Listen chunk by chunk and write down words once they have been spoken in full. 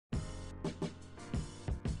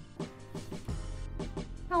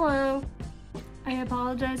Hello. I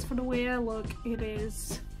apologize for the way I look. It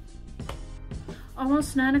is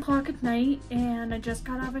almost 9 o'clock at night and I just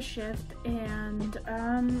got off a shift, and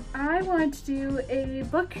I wanted to do a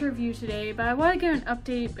book review today, but I want to get an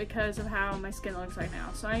update because of how my skin looks right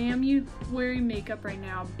now. So I am wearing makeup right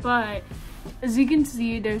now, but as you can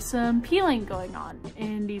see, there's some peeling going on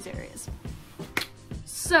in these areas.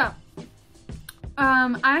 So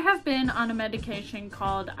I have been on a medication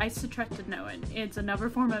called isotretinoin. It's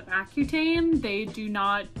another form of Accutane. They do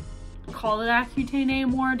not call it Accutane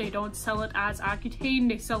anymore. They don't sell it as Accutane.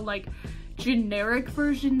 They sell like generic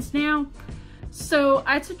versions now. So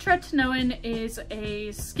isotretinoin is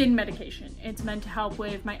a skin medication. It's meant to help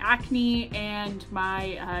with my acne and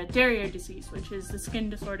my diarrhea disease, which is the skin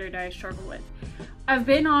disorder that I struggle with. I've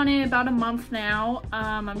been on it about a month now.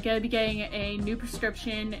 I'm gonna be getting a new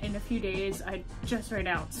prescription in a few days. I just ran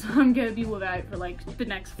out, so I'm gonna be with it for like the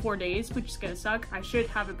next 4 days, which is gonna suck. I should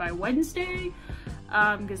have it by Wednesday,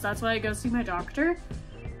 because that's when I go see my doctor.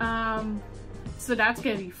 So that's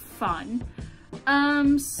gonna be fun.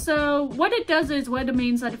 So what it does is, one of the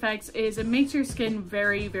main side effects is it makes your skin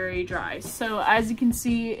very, very dry. So as you can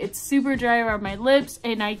see, it's super dry around my lips,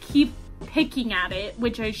 and I keep picking at it,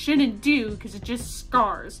 which I shouldn't do because it just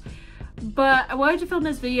scars. But I wanted to film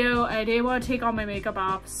this video. I didn't want to take all my makeup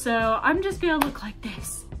off, so I'm just gonna look like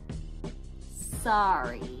this.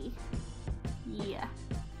 Sorry. Yeah.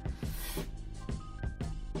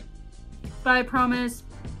 But I promise,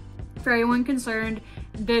 for anyone concerned,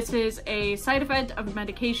 this is a side effect of a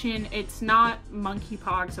medication. It's not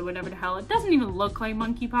monkeypox or whatever the hell. It doesn't even look like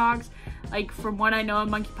monkeypox. Like, from what I know of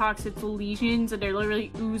monkeypox, it's lesions and they're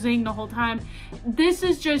literally oozing the whole time. This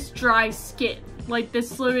is just dry skin. Like,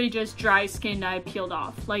 this is literally just dry skin that I peeled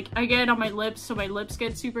off. Like, I get it on my lips, so my lips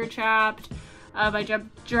get super chapped. I get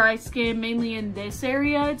dry skin mainly in this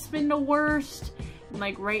area. It's been the worst. And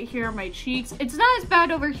like right here on my cheeks. It's not as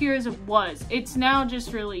bad over here as it was. It's now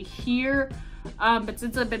just really here. But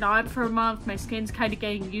since I've been on it for a month, my skin's kind of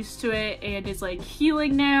getting used to it and it's like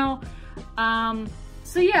healing now.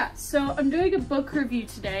 So yeah, so I'm doing a book review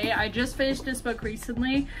today. I just finished this book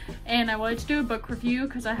recently and I wanted to do a book review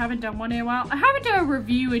because I haven't done one in a while. I haven't done a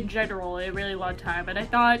review in general in a really long time, and I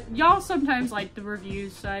thought y'all sometimes like the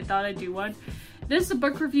reviews, so I thought I'd do one. This is a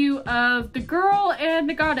book review of The Girl and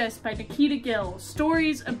the Goddess by Nikita Gill,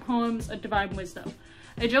 Stories and Poems of Divine Wisdom.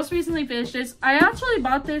 I just recently finished this. I actually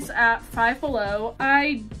bought this at Five Below.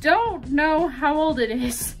 I don't know how old it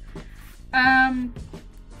is.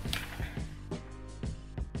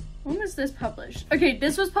 When was this published? Okay,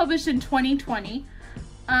 this was published in 2020.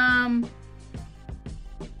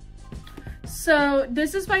 So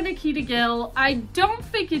this is by Nikita Gill. I don't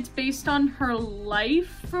think it's based on her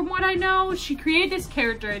life, from what I know. She created this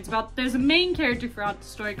character. It's about, there's a main character throughout the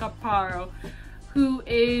story called Paro, who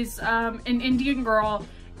is an Indian girl,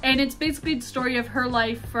 and it's basically the story of her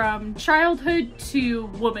life from childhood to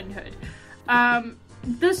womanhood.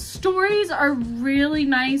 The stories are really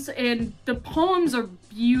nice and the poems are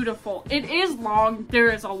beautiful. It is long,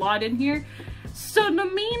 there is a lot in here. So the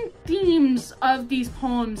main themes of these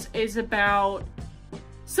poems is about,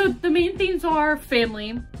 so the main themes are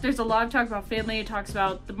family. There's a lot of talk about family. It talks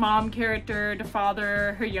about the mom character, the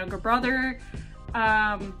father, her younger brother,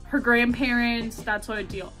 her grandparents, that sort of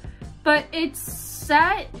deal. But it's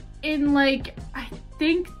set in like, I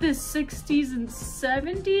think the 60s and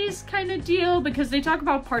 70s kind of deal, because they talk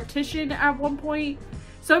about partition at one point.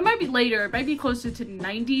 So it might be later, it might be closer to the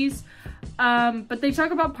 90s. But they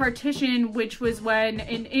talk about partition, which was when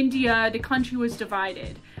in India, the country was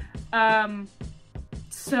divided.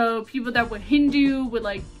 So people that were Hindu with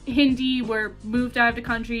like Hindi were moved out of the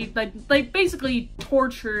country, like basically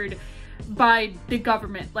tortured by the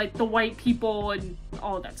government, like the white people and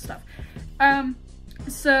all of that stuff.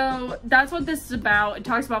 So that's what this is about. It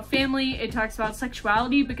talks about family, it talks about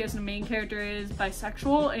sexuality because the main character is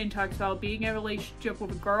bisexual, and it talks about being in a relationship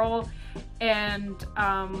with a girl, and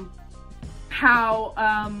how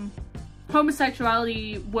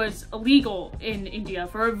homosexuality was illegal in India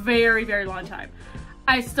for a very, very long time.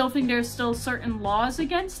 I still think there's still certain laws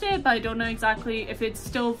against it, but I don't know exactly if it's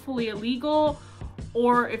still fully illegal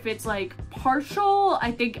or if it's like partial.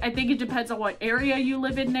 I think it depends on what area you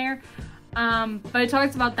live in there. But it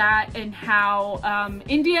talks about that and how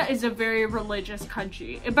India is a very religious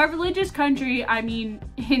country. And by religious country, I mean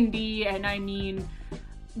Hindi, and I mean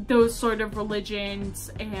those sort of religions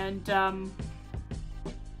and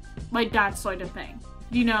like that sort of thing.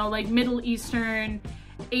 You know, like Middle Eastern,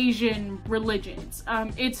 Asian religions.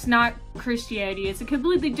 It's not Christianity, it's a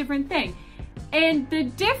completely different thing. And the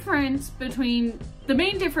difference between, the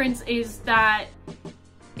main difference is that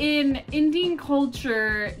in Indian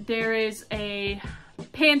culture, there is a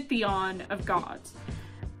pantheon of gods.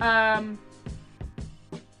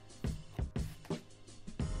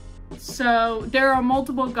 So there are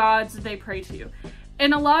multiple gods that they pray to.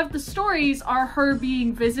 And a lot of the stories are her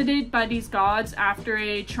being visited by these gods after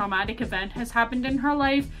a traumatic event has happened in her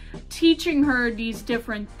life, teaching her these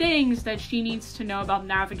different things that she needs to know about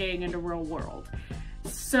navigating in the real world.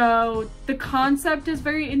 So the concept is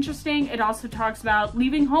very interesting. It also talks about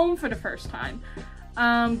leaving home for the first time,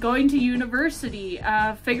 going to university,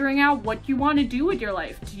 figuring out what you want to do with your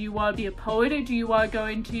life. Do you want to be a poet, or do you want to go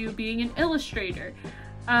into being an illustrator?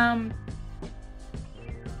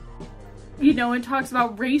 You know, it talks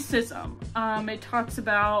about racism. It talks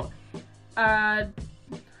about,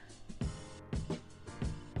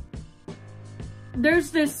 there's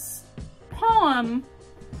this poem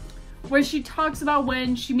where she talks about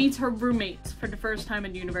when she meets her roommates for the first time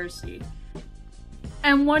in university.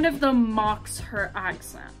 And one of them mocks her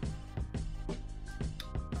accent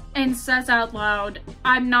and says out loud,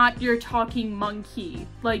 "I'm not your talking monkey."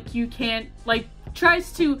 Like, you can't, like,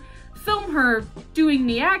 tries to film her doing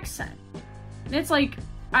the accent. And it's like,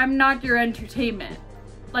 "I'm not your entertainment.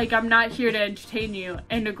 Like, I'm not here to entertain you."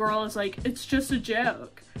 And the girl is like, "It's just a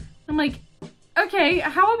joke." I'm like, okay,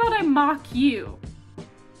 how about I mock you?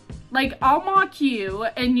 Like, I'll mock you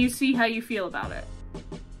and you see how you feel about it.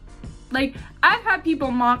 Like, I've had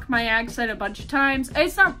people mock my accent a bunch of times.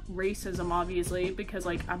 It's not racism, obviously, because,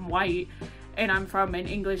 like, I'm white and I'm from an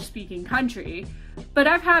English-speaking country. But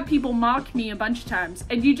I've had people mock me a bunch of times,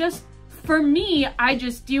 and you just, for me, I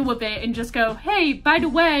just deal with it and just go, "Hey, by the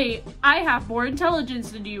way, I have more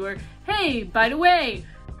intelligence than you," or, "Hey, by the way,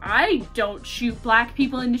 I don't shoot black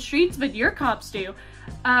people in the streets, but your cops do."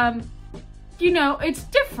 You know, it's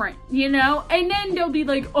different, you know? And then they'll be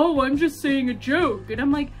like, "Oh, I'm just saying a joke." And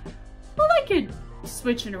I'm like, well, I could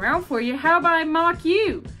switch it around for you. How about I mock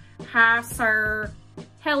you? "Hi, sir.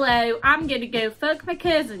 Hello, I'm gonna go fuck my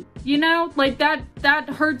cousin." You know? Like, that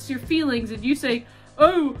hurts your feelings, and you say,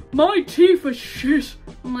 "Oh, my teeth are shit."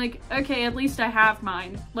 I'm like, okay, at least I have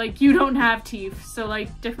mine. Like, you don't have teeth, so,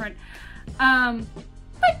 like, different.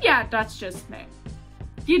 But yeah, that's just me.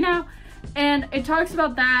 You know? And it talks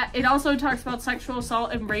about that. It also talks about sexual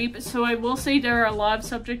assault and rape. So I will say there are a lot of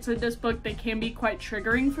subjects in this book that can be quite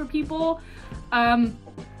triggering for people.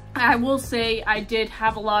 I will say I did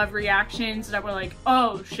have a lot of reactions that were like,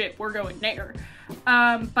 "Oh shit, we're going there."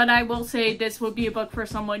 But I will say this would be a book for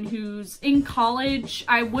someone who's in college.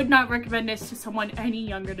 I would not recommend this to someone any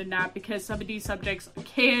younger than that, because some of these subjects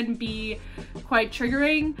can be quite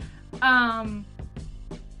triggering.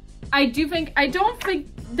 I don't think,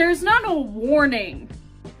 there's not a warning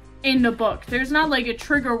in the book. There's not like a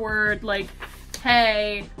trigger word like,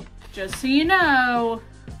 "Hey, just so you know."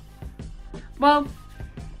 Well,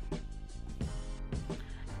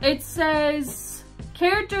 it says,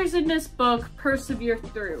 characters in this book persevere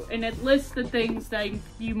through, and it lists the things that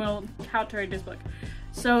you will encounter in this book.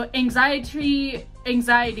 So anxiety,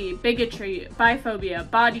 bigotry, biphobia,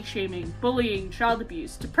 body shaming, bullying, child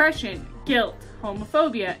abuse, depression, guilt,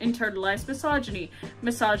 homophobia, internalized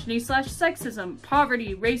misogyny/sexism,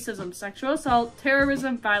 poverty, racism, sexual assault,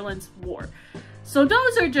 terrorism, violence, war. So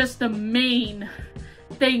those are just the main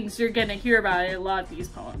things you're gonna hear about in a lot of these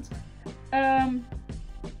poems.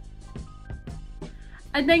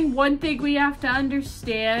 I think one thing we have to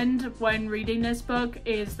understand when reading this book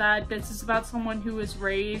is that this is about someone who was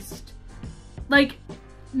raised, like,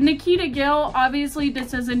 Nikita Gill, obviously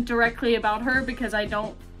this isn't directly about her because I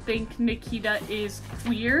don't think Nikita is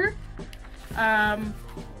queer.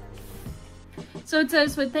 So it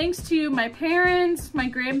says, "With thanks to my parents, my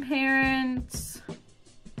grandparents,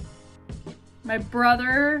 my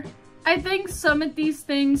brother." I think some of these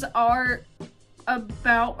things are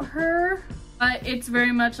about her. It's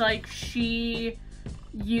very much like she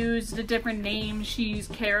used a different name, she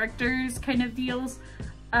used characters kind of deals.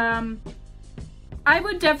 I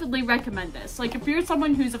would definitely recommend this. Like, if you're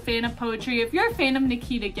someone who's a fan of poetry, if you're a fan of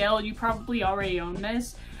Nikita Gill, you probably already own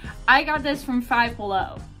this. I got this from Five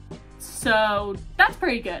Below, so that's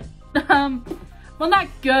pretty good. Well, not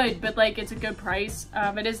good, but like, it's a good price.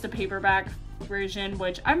 It is the paperback version,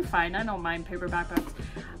 which I'm fine, I don't mind paperback books.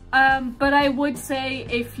 But I would say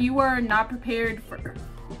if you are not prepared for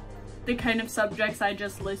the kind of subjects I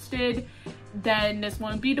just listed, then this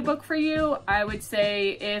won't be the book for you. I would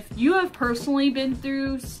say if you have personally been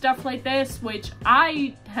through stuff like this, which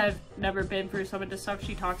I have never been through some of the stuff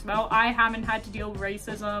she talks about. I haven't had to deal with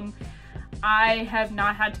racism. I have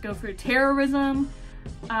not had to go through terrorism.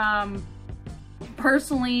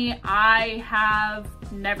 Personally, I have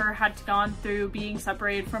never had to gone through being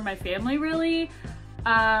separated from my family, really.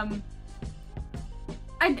 I've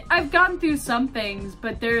gone through some things,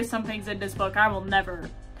 but there are some things in this book I will never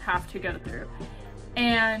have to go through.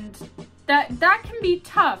 And that can be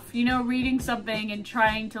tough, you know, reading something and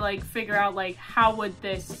trying to like figure out like how would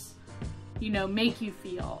this, you know, make you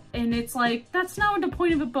feel. And it's like, that's not what the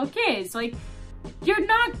point of a book is. Like, you're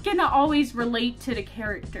not gonna always relate to the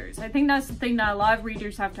characters. I think that's the thing that a lot of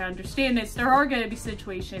readers have to understand, is there are gonna be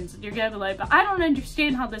situations and you're gonna be like, but I don't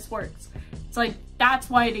understand how this works. It's like, that's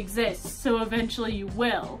why it exists, so eventually you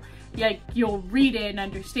will. Like, you'll read it and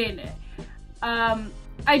understand it.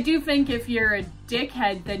 I do think if you're a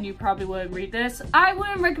dickhead, then you probably wouldn't read this. I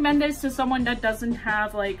wouldn't recommend this to someone that doesn't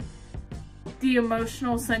have, like, the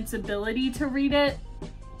emotional sensibility to read it.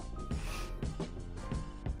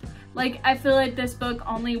 Like, I feel like this book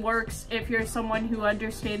only works if you're someone who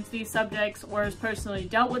understands these subjects or has personally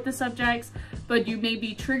dealt with the subjects, but you may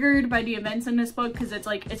be triggered by the events in this book because it's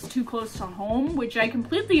like, it's too close to home, which I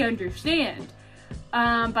completely understand.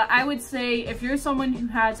 But I would say if you're someone who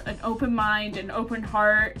has an open mind, an open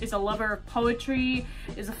heart, is a lover of poetry,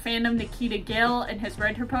 is a fan of Nikita Gill, and has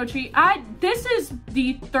read her poetry, this is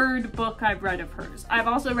the third book I've read of hers. I've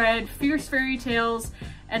also read Fierce Fairy Tales,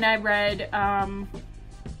 and I read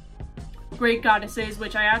Great Goddesses,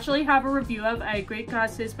 which I actually have a review of. Great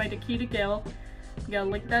Goddesses by Nikita Gill. I'm gonna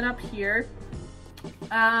link that up here.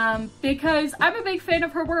 Because I'm a big fan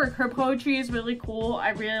of her work. Her poetry is really cool. I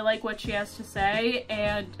really like what she has to say,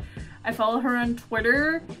 and I follow her on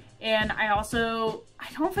Twitter, and I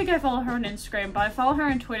don't think I follow her on Instagram, but I follow her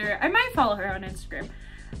on Twitter. I might follow her on Instagram.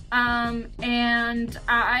 And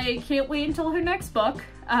I can't wait until her next book,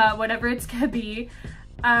 whatever it's gonna be.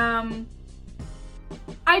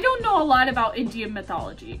 I don't know a lot about Indian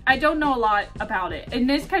mythology. I don't know a lot about it. And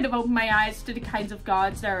this kind of opened my eyes to the kinds of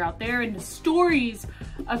gods that are out there, and the stories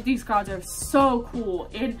of these gods are so cool.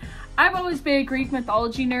 And I've always been a Greek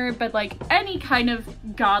mythology nerd, but like any kind of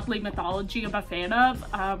godly mythology I'm a fan of.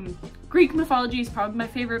 Greek mythology is probably my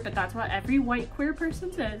favorite, but that's what every white queer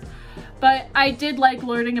person says. But I did like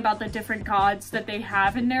learning about the different gods that they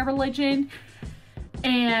have in their religion,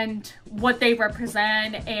 and what they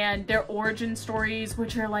represent, and their origin stories,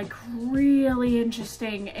 which are like really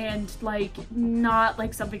interesting and like not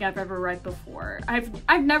like something I've ever read before.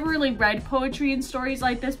 I've never really read poetry and stories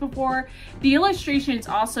like this before. The illustrations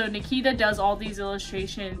also, Nikita does all these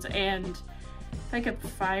illustrations, and if I could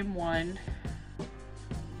find one.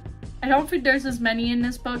 I don't think there's as many in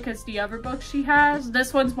this book as the other books she has.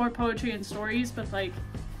 This one's more poetry and stories, but like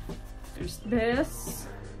there's this.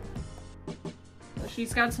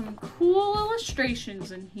 She's got some cool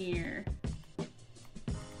illustrations in here.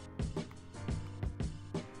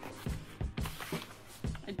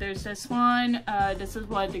 There's this one. This is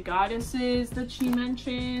one of the goddesses that she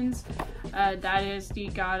mentions. That is the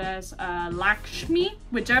goddess Lakshmi,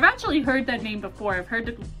 which I've actually heard that name before. I've heard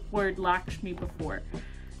the word Lakshmi before.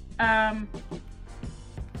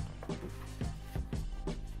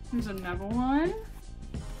 Here's another one.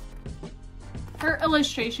 Her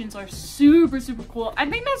illustrations are super, super cool. I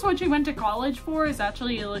think that's what she went to college for, is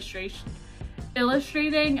actually illustrating,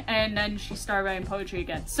 and then she started writing poetry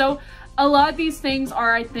again. So a lot of these things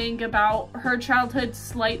are, I think, about her childhood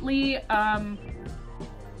slightly.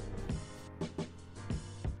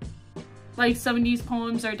 Like some of these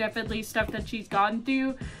poems are definitely stuff that she's gone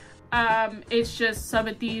through. It's just some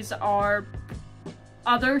of these are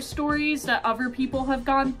other stories that other people have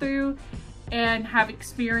gone through and have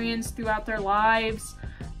experienced throughout their lives.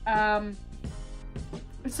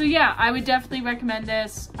 So yeah, I would definitely recommend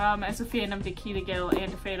this as a fan of Nikita Gill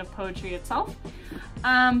and a fan of poetry itself.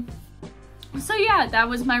 So yeah, that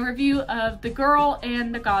was my review of The Girl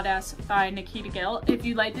and the Goddess by Nikita Gill. If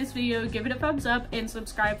you like this video, give it a thumbs up and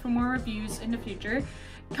subscribe for more reviews in the future.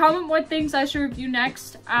 Comment what things I should review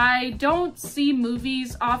next. I don't see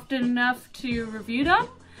movies often enough to review them.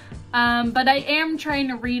 But I am trying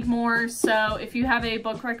to read more, so if you have any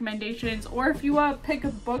book recommendations, or if you want to pick a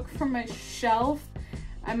book from my shelf,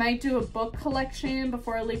 I might do a book collection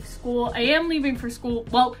before I leave school. I am leaving for school.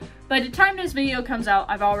 Well, by the time this video comes out,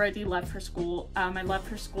 I've already left for school. I left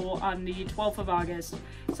for school on the 12th of August.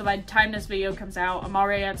 So by the time this video comes out, I'm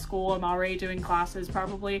already at school. I'm already doing classes,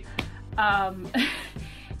 probably.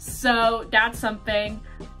 So that's something.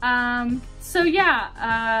 So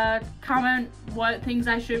yeah, comment what things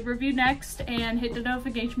I should review next, and hit the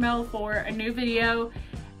notification bell for a new video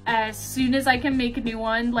as soon as I can make a new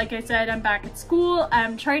one. Like I said, I'm back at school.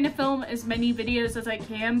 I'm trying to film as many videos as I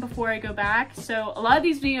can before I go back. So a lot of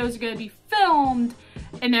these videos are going to be filmed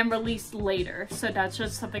and then released later. So that's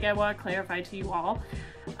just something I want to clarify to you all.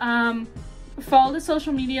 follow the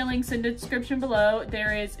social media links in the description below.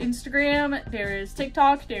 There is Instagram, there is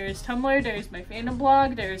TikTok, there is Tumblr, there is my fandom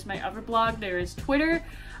blog, there is my other blog, there is Twitter.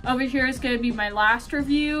 Over here is going to be my last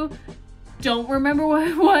review. Don't remember what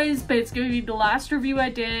it was, but it's going to be the last review I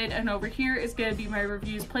did. And over here is going to be my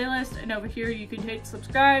reviews playlist. And over here you can hit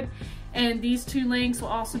subscribe. And these two links will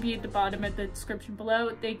also be at the bottom of the description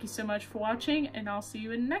below. Thank you so much for watching, and I'll see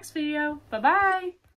you in the next video. Bye-bye!